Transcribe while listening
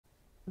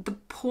the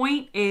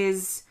point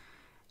is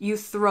you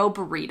throw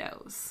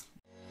burritos.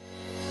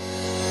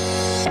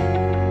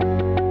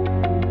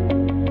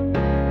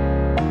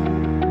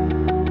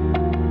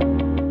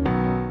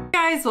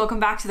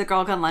 Welcome back to the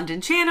Girl Gone London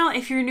channel.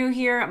 If you're new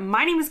here,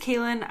 my name is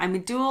Kalyn. I'm a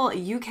dual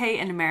UK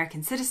and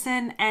American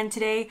citizen, and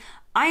today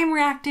I am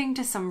reacting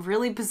to some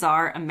really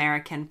bizarre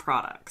American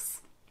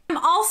products. I'm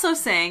also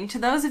saying to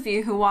those of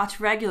you who watch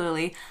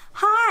regularly,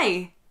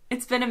 hi,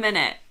 it's been a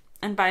minute.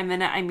 And by a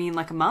minute, I mean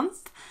like a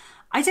month.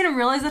 I didn't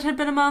realize it had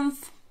been a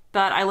month,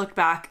 but I looked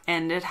back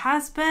and it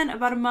has been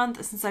about a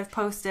month since I've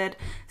posted.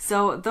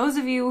 So those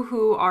of you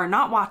who are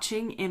not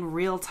watching in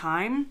real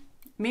time,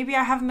 maybe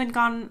I haven't been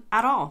gone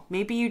at all.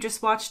 Maybe you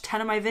just watched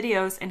 10 of my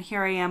videos and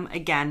here I am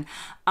again.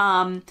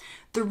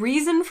 The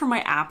reason for my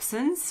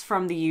absence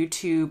from the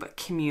YouTube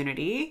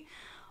community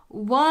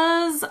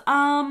was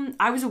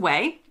I was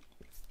away.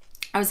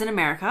 I was in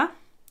America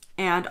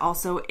and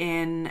also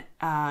in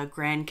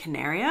Gran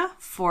Canaria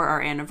for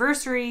our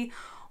anniversary,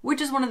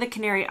 which is one of the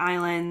Canary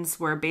Islands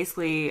where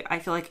basically I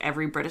feel like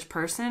every British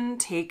person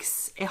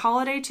takes a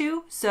holiday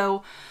to.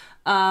 So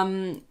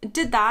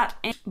did that.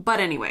 But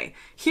anyway,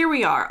 here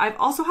we are. I've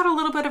also had a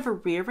little bit of a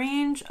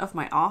rearrange of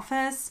my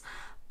office,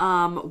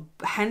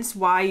 hence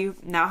why you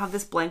now have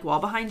this blank wall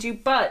behind you,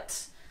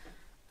 but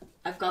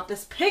I've got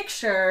this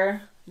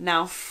picture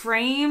now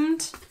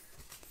framed.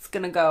 It's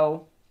gonna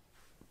go,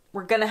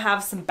 we're gonna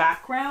have some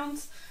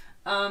backgrounds,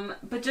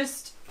 but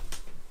just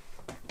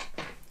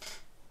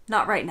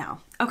not right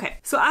now. Okay,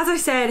 so as I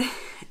said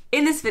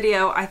in this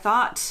video, I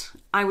thought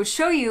I would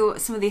show you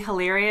some of the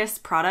hilarious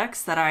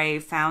products that I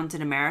found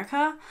in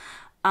America.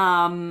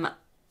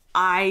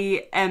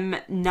 I am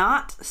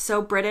not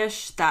so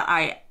British that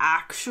I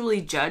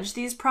actually judge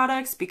these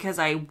products because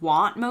I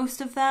want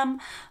most of them,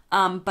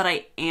 but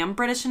I am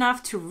British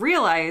enough to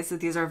realize that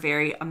these are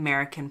very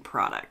American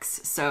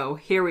products. So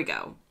here we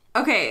go.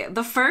 Okay,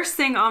 the first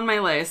thing on my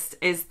list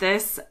is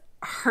this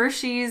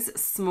Hershey's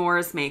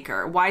s'mores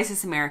maker. Why is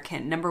this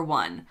American? Number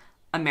one,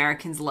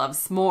 Americans love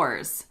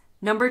s'mores.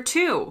 Number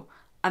two,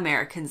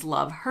 Americans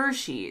love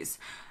Hershey's.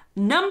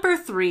 Number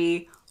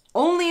three,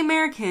 only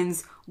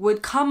Americans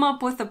would come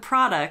up with a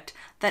product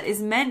that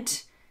is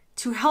meant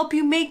to help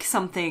you make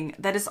something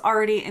that is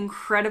already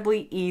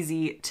incredibly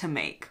easy to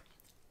make.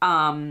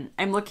 I'm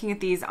looking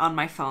at these on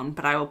my phone,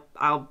 but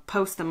I'll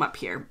post them up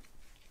here.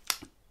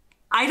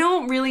 I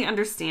don't really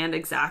understand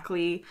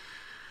exactly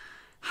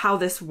how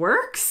this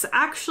works.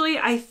 Actually,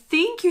 I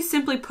think you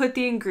simply put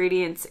the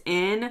ingredients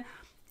in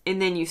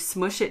and then you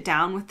smush it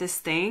down with this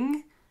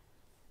thing.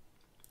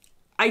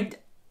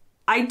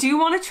 I do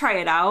want to try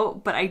it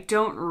out, but I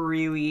don't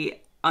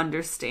really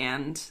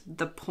understand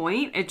the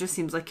point. It just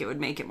seems like it would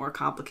make it more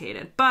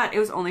complicated, but it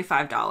was only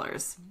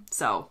 $5.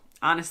 So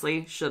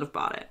honestly, should have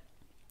bought it.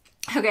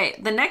 Okay,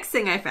 the next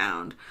thing I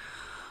found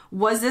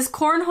was this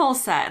cornhole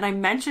set. And I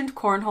mentioned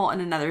cornhole in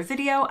another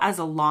video as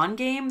a lawn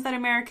game that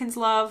Americans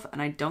love.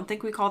 And I don't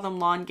think we call them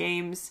lawn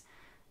games,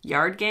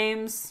 yard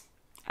games.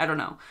 I don't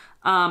know.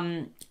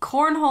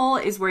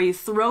 Cornhole is where you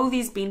throw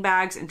these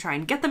beanbags and try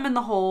and get them in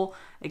the hole.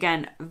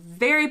 Again,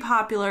 very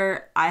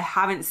popular. I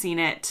haven't seen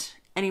it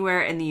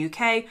anywhere in the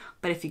UK,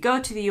 but if you go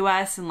to the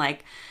US and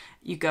like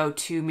you go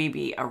to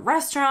maybe a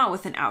restaurant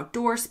with an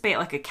outdoor space,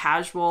 like a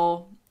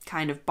casual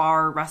kind of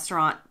bar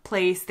restaurant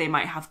place, they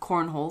might have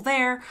cornhole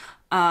there,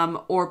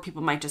 or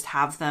people might just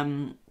have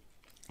them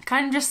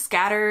kind of just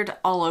scattered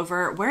all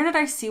over. Where did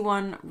I see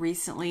one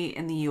recently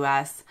in the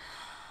US?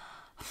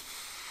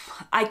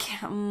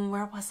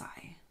 Where was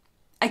I?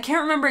 I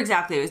can't remember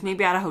exactly. It was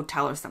maybe at a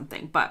hotel or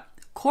something, but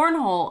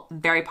cornhole,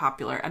 very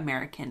popular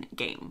American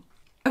game.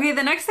 Okay,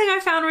 the next thing I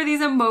found were these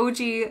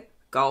emoji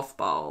golf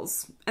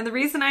balls. And the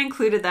reason I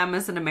included them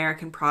as an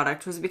American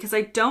product was because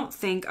I don't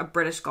think a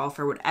British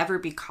golfer would ever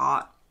be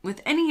caught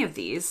with any of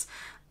these.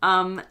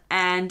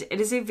 And it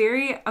is a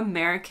very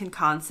American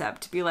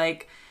concept to be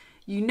like,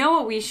 you know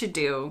what we should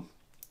do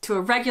to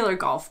a regular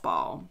golf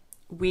ball?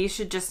 We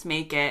should just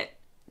make it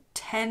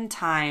 10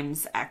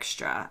 times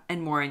extra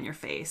and more in your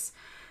face.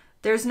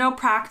 There's no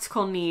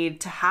practical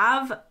need to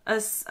have a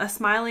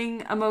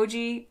smiling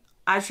emoji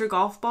as your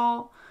golf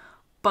ball,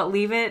 but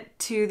leave it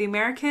to the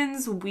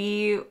Americans.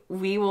 We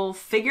will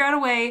figure out a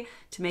way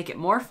to make it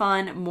more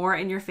fun, more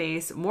in your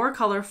face, more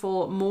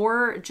colorful,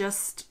 more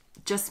just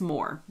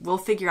more. We'll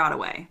figure out a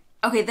way.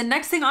 Okay, the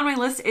next thing on my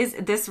list is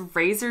this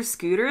Razor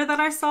scooter that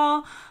I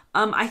saw.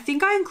 I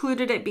think I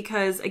included it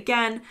because,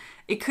 again,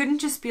 it couldn't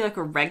just be like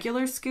a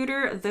regular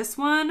scooter. This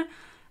one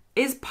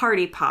is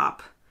Party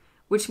Pop,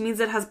 which means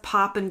it has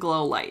pop and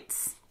glow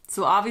lights.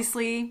 So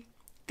obviously,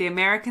 the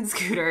American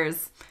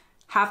scooters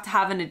have to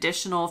have an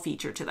additional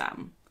feature to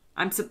them.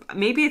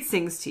 Maybe it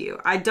sings to you.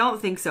 I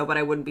don't think so, but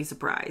I wouldn't be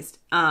surprised.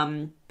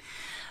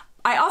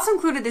 I also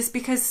included this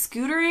because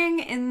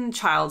scootering in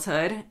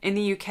childhood in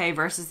the UK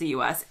versus the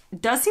US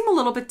does seem a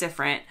little bit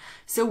different.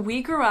 So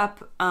we grew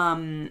up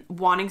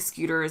wanting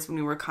scooters when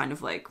we were kind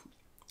of like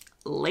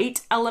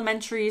late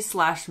elementary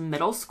 /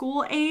 middle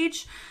school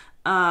age.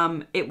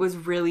 It was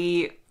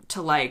really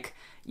to like,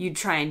 you'd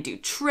try and do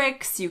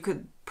tricks. You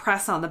could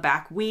press on the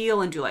back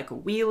wheel and do like a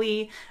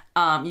wheelie.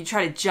 You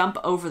try to jump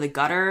over the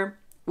gutter,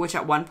 which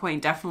at one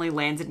point definitely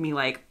landed me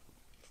like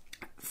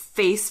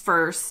face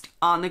first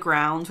on the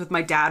ground with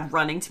my dad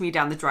running to me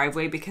down the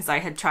driveway because I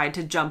had tried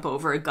to jump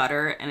over a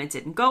gutter and it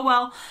didn't go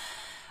well.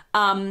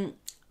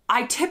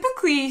 I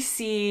typically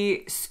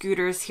see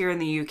scooters here in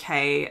the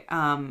UK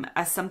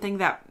as something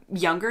that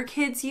younger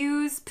kids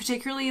use,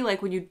 particularly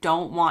like when you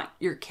don't want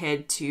your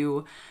kid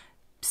to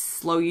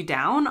slow you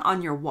down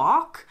on your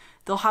walk.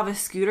 They'll have a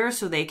scooter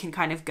so they can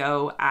kind of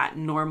go at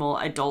normal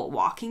adult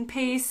walking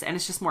pace, and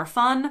it's just more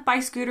fun by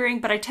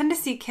scootering. But I tend to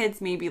see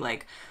kids maybe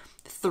like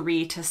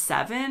 3 to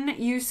 7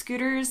 use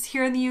scooters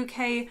here in the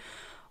UK.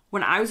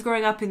 When I was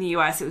growing up in the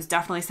US, it was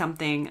definitely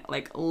something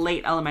like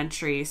late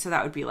elementary, so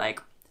that would be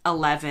like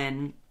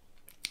 11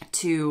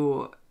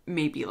 to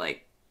maybe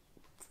like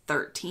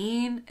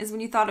 13 is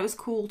when you thought it was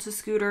cool to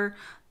scooter.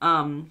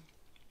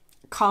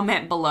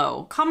 Comment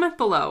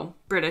below,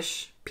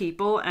 British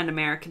people and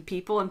American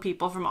people and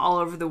people from all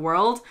over the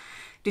world.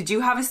 Did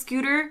you have a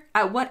scooter?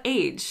 At what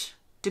age?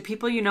 Do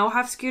people you know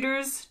have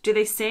scooters? Do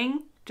they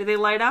sing? Do they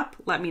light up?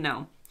 Let me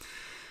know.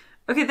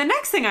 Okay, the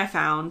next thing I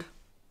found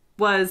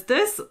was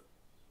this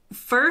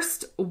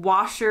first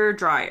washer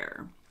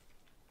dryer.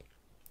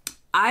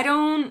 I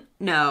don't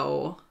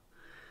know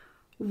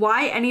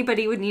why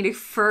anybody would need a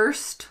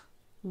first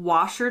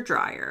washer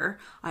dryer.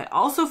 I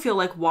also feel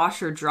like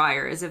washer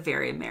dryer is a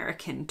very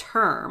American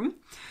term.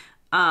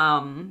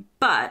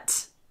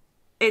 But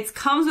it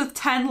comes with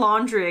 10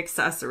 laundry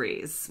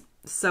accessories.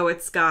 So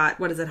it's got,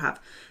 what does it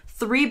have?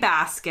 3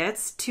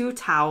 baskets, 2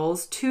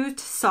 towels, 2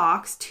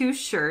 socks, 2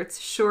 shirts,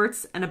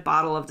 shorts, and a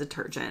bottle of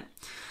detergent.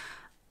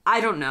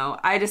 I don't know.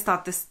 I just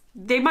thought this,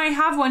 they might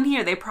have one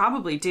here. They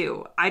probably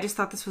do. I just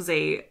thought this was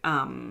a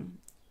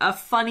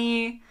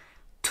funny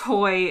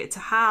toy to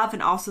have,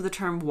 and also the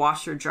term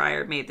washer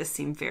dryer made this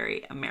seem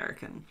very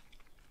American.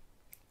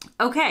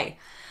 Okay.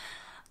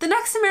 The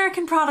next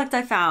American product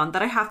I found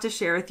that I have to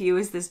share with you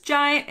is this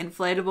giant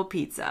inflatable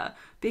pizza.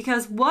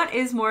 Because what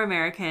is more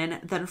American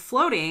than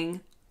floating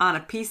on a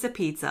piece of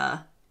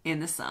pizza in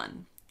the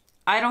sun?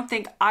 I don't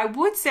think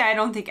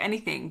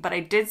anything, but I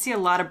did see a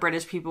lot of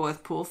British people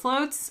with pool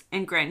floats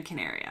in Gran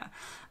Canaria.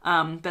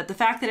 But the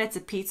fact that it's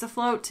a pizza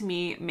float to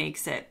me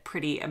makes it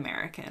pretty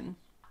American.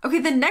 Okay,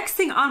 the next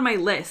thing on my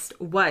list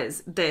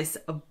was this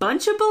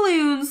bunch of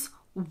balloons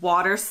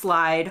water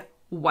slide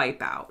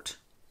wipeout.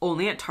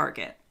 Only at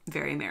Target.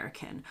 Very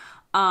American.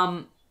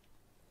 I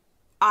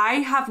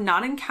have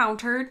not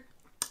encountered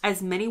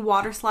as many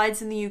water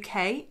slides in the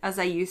UK as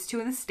I used to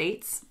in the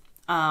States.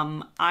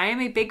 I am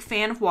a big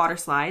fan of water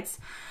slides.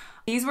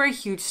 These were a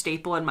huge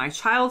staple in my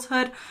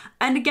childhood.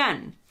 And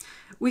again,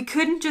 we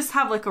couldn't just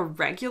have like a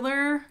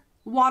regular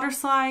water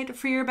slide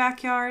for your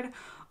backyard.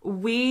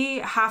 We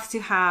have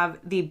to have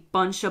the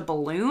bunch of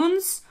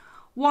balloons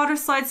water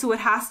slide, so it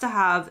has to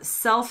have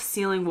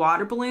self-sealing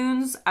water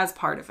balloons as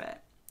part of it.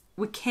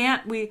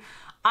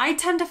 I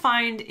tend to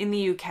find in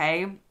the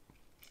UK,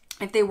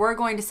 if they were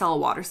going to sell a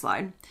water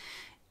slide,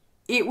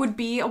 it would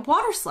be a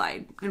water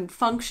slide and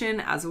function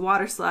as a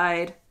water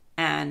slide,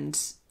 and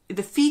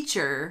the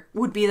feature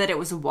would be that it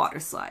was a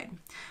water slide.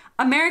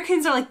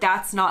 Americans are like,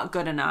 that's not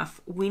good enough.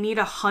 We need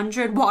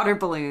 100 water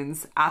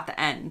balloons at the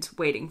end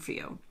waiting for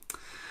you.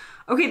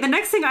 Okay, the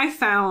next thing I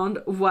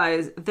found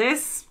was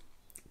this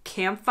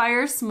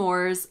campfire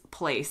s'mores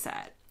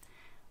playset.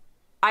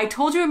 I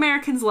told you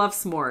Americans love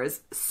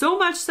s'mores, so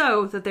much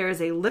so that there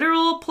is a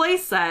literal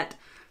playset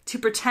to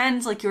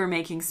pretend like you're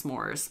making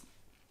s'mores.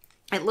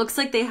 It looks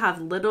like they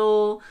have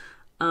little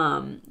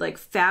like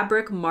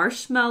fabric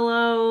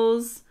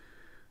marshmallows,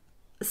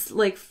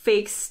 like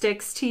fake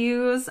sticks to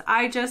use.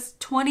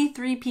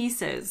 23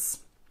 pieces,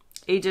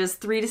 ages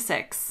 3 to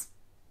 6.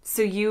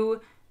 So you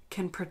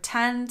can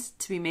pretend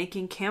to be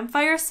making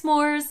campfire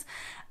s'mores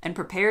and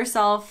prepare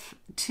yourself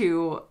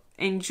to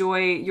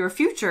enjoy your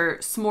future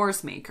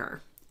s'mores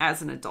maker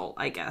as an adult,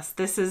 I guess.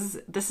 This is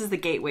the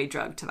gateway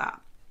drug to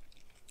that.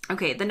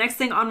 Okay, the next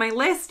thing on my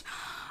list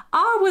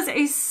was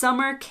a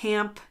summer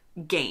camp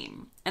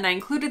game. And I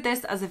included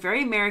this as a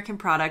very American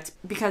product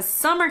because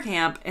summer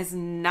camp is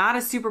not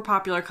a super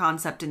popular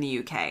concept in the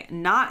UK,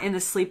 not in the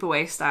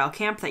sleepaway style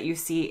camp that you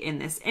see in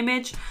this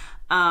image.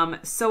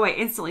 So I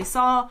instantly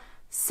saw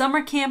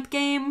summer camp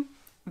game,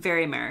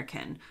 very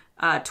American.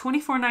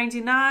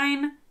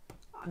 $24.99.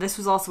 This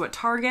was also at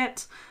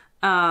Target.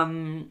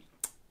 And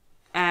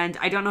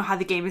I don't know how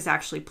the game is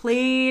actually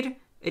played.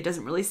 It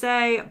doesn't really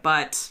say,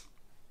 but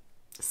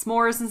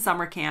s'mores and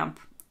summer camp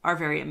are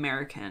very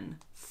American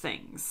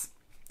things.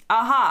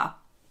 Aha!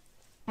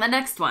 The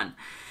next one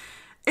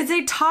is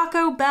a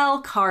Taco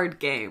Bell card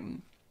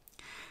game.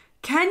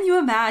 Can you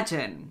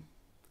imagine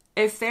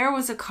if there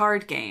was a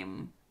card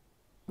game?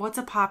 What's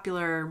a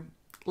popular,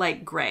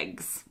 like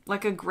Greg's?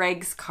 Like a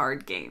Greg's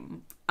card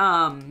game.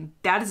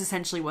 That is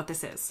essentially what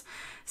this is.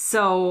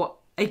 So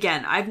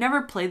again, I've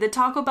never played the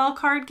Taco Bell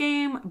card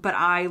game, but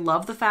I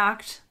love the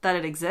fact that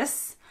it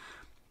exists.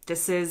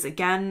 This is,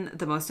 again,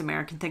 the most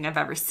American thing I've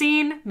ever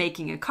seen,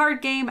 making a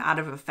card game out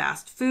of a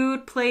fast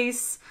food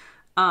place.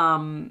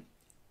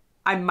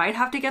 I might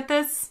have to get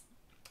this,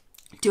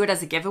 do it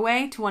as a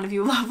giveaway to one of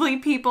you lovely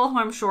people who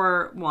I'm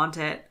sure want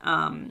it.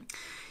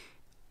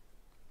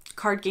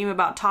 Card game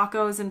about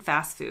tacos and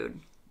fast food.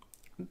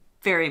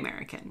 Very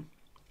American.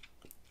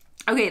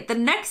 Okay, the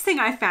next thing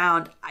I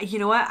found, you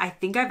know what? I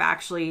think I've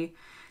actually,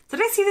 did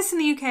I see this in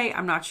the UK?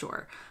 I'm not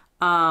sure.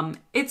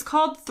 It's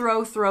called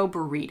Throw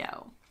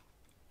Burrito.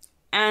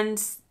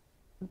 And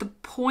the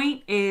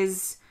point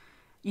is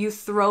you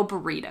throw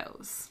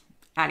burritos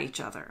at each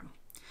other.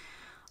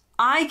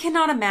 I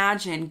cannot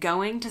imagine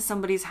going to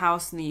somebody's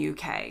house in the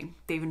UK.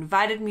 They've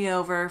invited me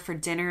over for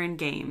dinner and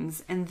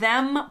games and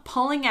them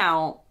pulling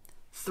out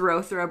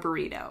Throw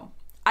Burrito.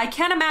 I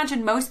can't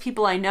imagine most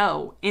people I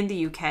know in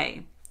the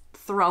UK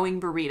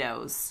throwing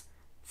burritos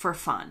for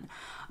fun.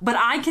 But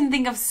I can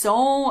think of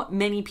so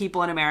many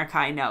people in America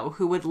I know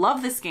who would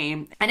love this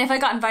game. And if I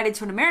got invited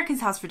to an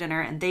American's house for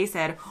dinner and they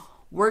said,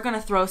 we're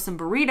gonna throw some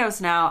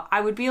burritos now,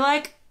 I would be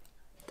like,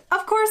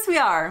 of course we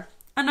are.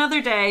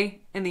 Another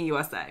day in the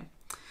USA.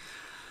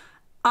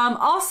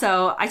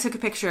 Also, I took a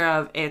picture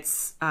of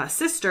its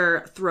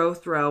sister,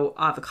 Throw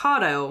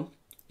Avocado.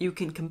 You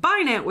can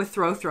combine it with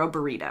Throw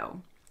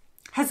Burrito.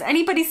 Has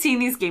anybody seen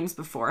these games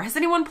before? Has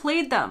anyone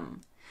played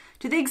them?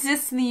 Do they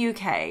exist in the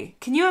UK?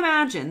 Can you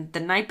imagine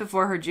the night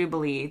before her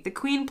Jubilee, the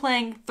Queen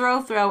playing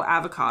Throw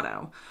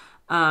Avocado?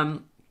 I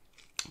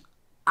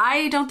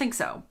don't think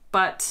so,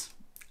 but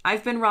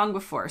I've been wrong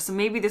before, so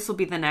maybe this will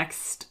be the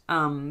next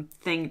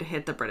thing to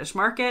hit the British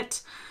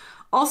market.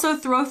 Also,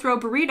 Throw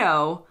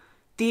Burrito,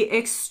 the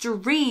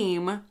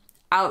extreme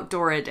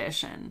outdoor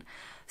edition.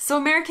 So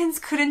Americans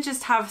couldn't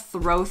just have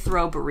Throw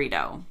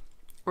Burrito.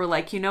 We're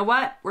like, you know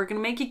what? We're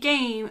gonna make a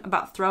game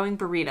about throwing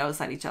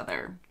burritos at each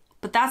other.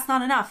 But that's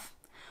not enough.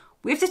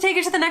 We have to take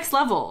it to the next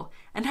level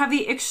and have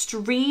the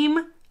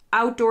extreme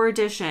outdoor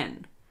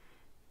edition.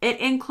 It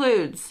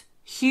includes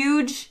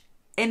huge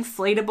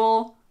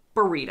inflatable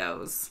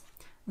burritos.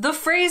 The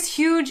phrase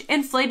huge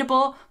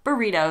inflatable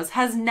burritos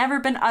has never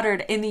been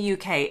uttered in the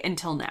UK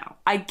until now.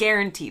 I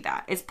guarantee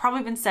that. It's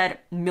probably been said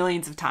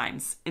millions of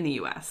times in the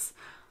US.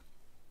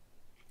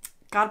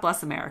 God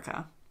bless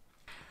America.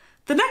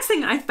 The next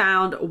thing I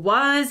found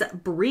was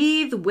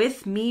Breathe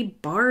With Me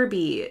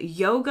Barbie,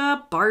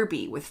 Yoga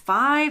Barbie with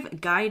 5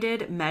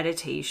 guided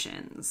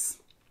meditations.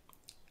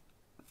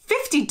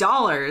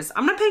 $50.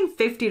 I'm not paying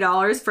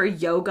 $50 for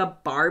Yoga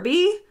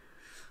Barbie.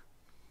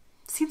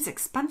 Seems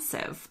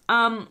expensive.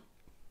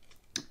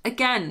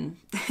 Again,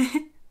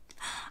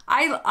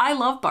 I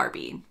love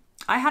Barbie.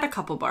 I had a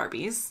couple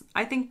Barbies.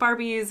 I think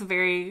Barbie is a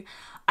very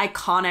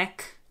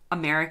iconic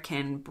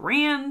American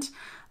brand.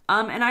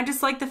 And I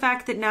just like the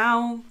fact that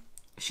now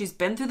she's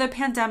been through the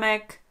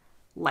pandemic,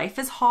 life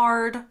is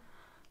hard,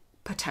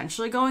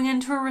 potentially going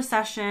into a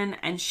recession,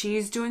 and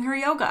she's doing her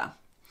yoga.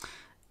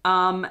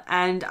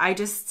 And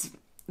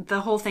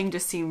the whole thing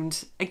just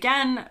seemed,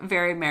 again,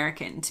 very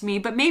American to me,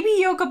 but maybe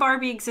Yoga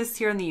Barbie exists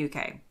here in the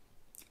UK.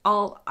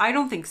 I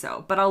don't think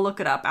so, but I'll look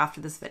it up after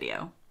this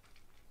video.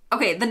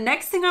 Okay, the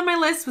next thing on my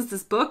list was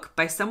this book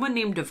by someone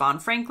named Devon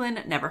Franklin.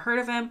 Never heard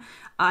of him.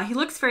 He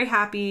looks very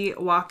happy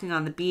walking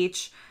on the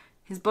beach.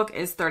 His book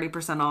is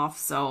 30% off,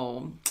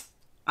 so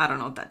I don't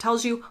know what that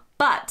tells you,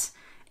 but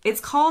it's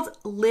called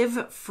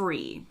Live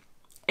Free.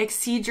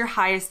 Exceed your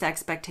highest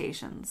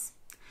expectations.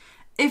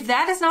 If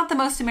that is not the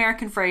most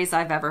American phrase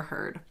I've ever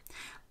heard,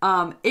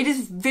 it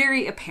is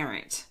very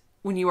apparent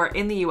when you are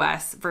in the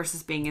US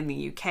versus being in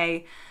the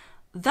UK.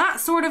 That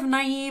sort of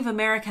naive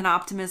American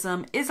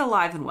optimism is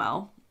alive and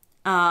well.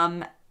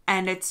 And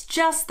it's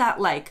just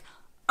that like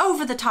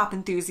over-the-top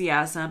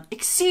enthusiasm,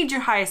 exceed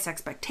your highest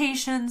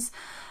expectations.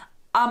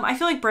 I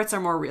feel like Brits are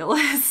more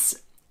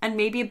realists, and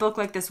maybe a book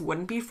like this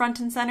wouldn't be front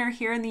and center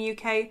here in the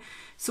UK.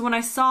 So when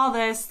I saw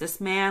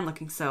this man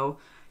looking so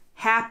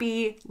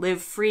happy,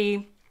 live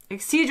free,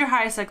 exceed your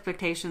highest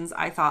expectations,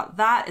 I thought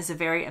that is a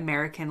very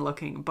American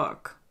looking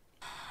book.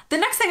 The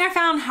next thing I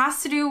found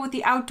has to do with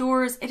the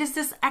outdoors. It is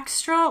this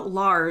extra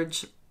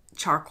large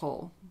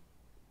charcoal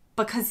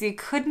because you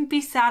couldn't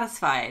be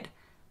satisfied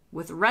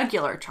with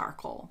regular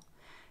charcoal.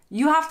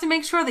 You have to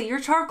make sure that your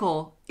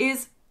charcoal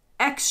is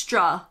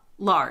extra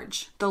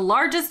large, the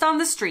largest on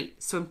the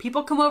street. So when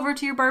people come over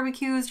to your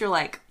barbecues, you're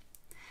like,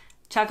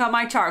 check out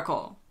my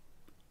charcoal,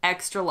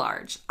 extra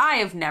large. I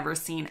have never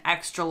seen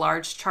extra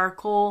large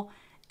charcoal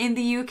in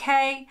the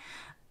UK.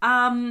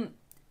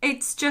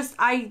 It's just,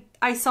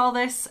 I saw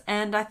this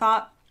and I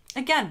thought,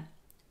 again,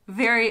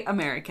 very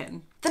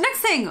American. The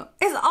next thing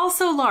is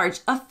also large.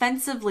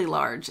 Offensively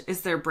large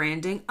is their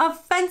branding.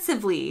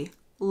 Offensively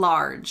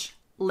large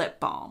lip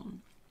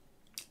balm.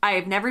 I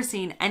have never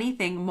seen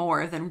anything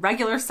more than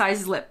regular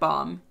size lip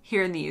balm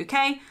here in the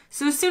UK.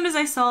 So as soon as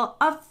I saw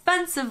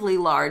offensively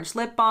large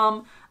lip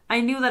balm, I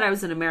knew that I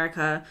was in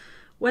America.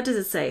 What does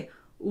it say?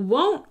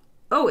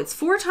 It's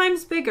 4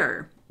 times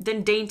bigger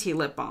than dainty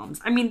lip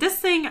balms. I mean, this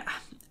thing,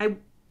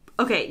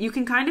 okay, you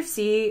can kind of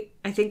see,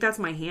 I think that's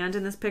my hand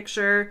in this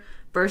picture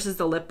versus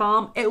the lip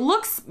balm.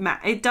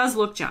 It does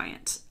look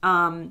giant.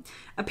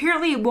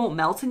 Apparently it won't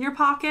melt in your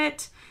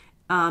pocket.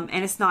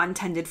 And it's not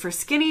intended for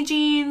skinny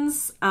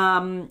jeans.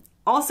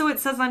 Also, it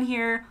says on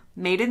here,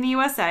 made in the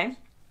USA.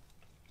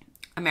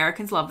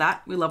 Americans love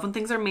that. We love when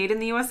things are made in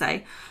the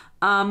USA.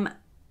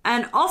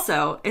 And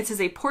also, it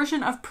says a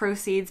portion of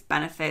proceeds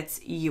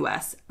benefits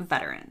U.S.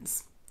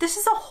 veterans. This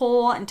is a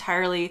whole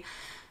entirely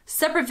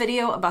separate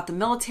video about the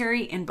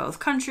military in both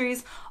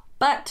countries,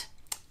 but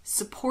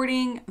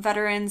supporting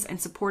veterans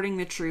and supporting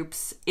the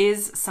troops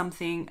is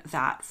something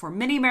that for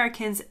many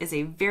Americans is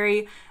a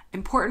very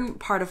important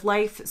part of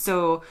life.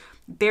 So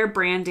their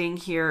branding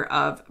here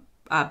of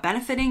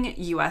benefiting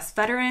U.S.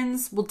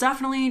 veterans will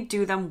definitely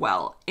do them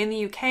well. In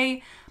the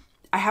UK,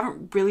 I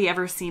haven't really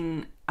ever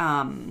seen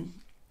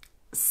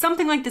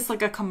something like this,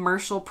 like a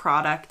commercial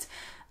product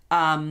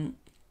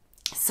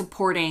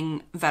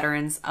supporting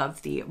veterans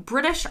of the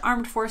British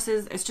Armed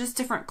Forces. It's just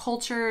different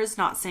cultures,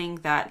 not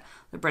saying that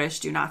the British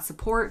do not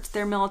support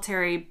their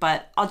military,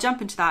 but I'll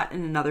jump into that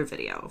in another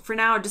video. For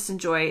now, just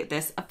enjoy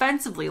this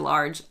offensively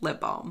large lip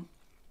balm.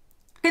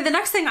 Okay, the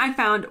next thing I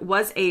found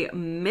was a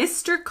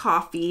Mr.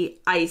 Coffee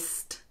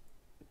iced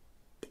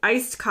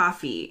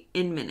coffee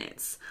in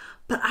minutes.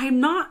 But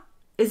I'm not,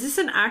 is this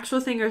an actual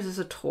thing or is this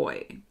a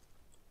toy?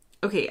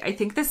 Okay, I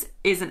think this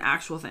is an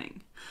actual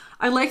thing.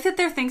 I like that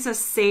their thing says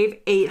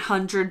save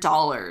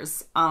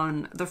 $800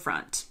 on the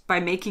front by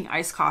making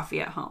iced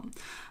coffee at home.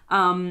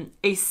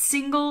 A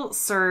single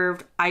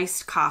served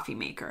iced coffee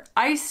maker.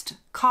 Iced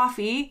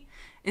coffee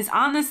is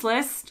on this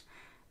list,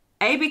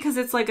 A, because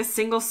it's like a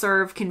single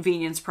serve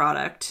convenience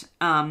product,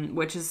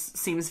 which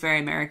seems very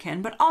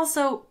American, but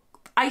also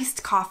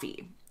iced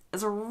coffee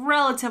is a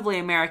relatively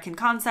American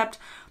concept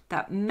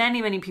that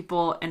many, many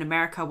people in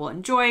America will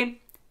enjoy.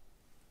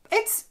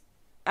 It's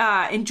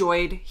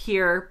enjoyed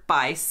here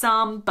by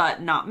some,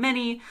 but not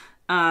many.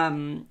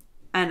 And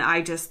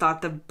I just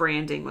thought the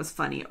branding was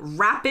funny.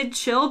 Rapid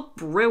Chill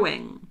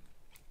Brewing.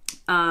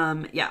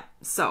 Yeah,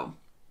 so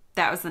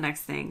that was the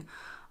next thing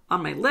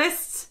on my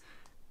list.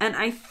 And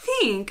I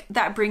think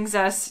that brings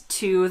us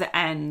to the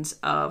end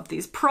of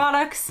these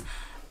products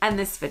and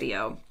this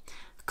video.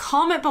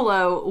 Comment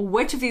below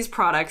which of these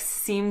products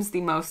seems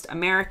the most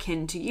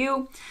American to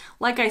you.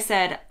 Like I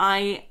said,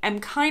 I am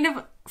kind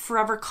of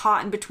forever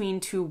caught in between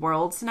two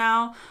worlds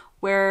now,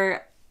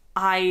 where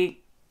I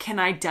can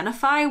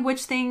identify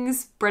which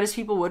things British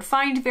people would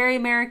find very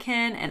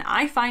American and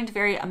I find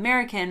very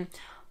American,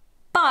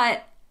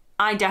 but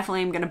I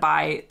definitely am going to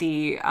buy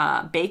the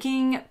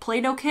baking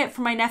Play-Doh kit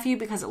for my nephew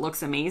because it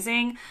looks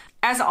amazing.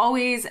 As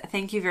always,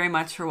 thank you very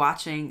much for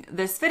watching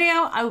this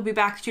video. I will be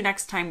back with you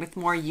next time with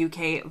more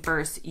UK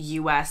versus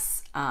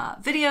US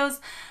videos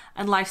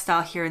and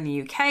lifestyle here in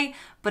the UK.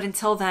 But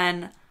until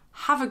then,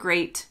 have a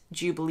great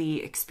Jubilee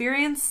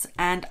experience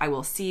and I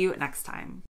will see you next time.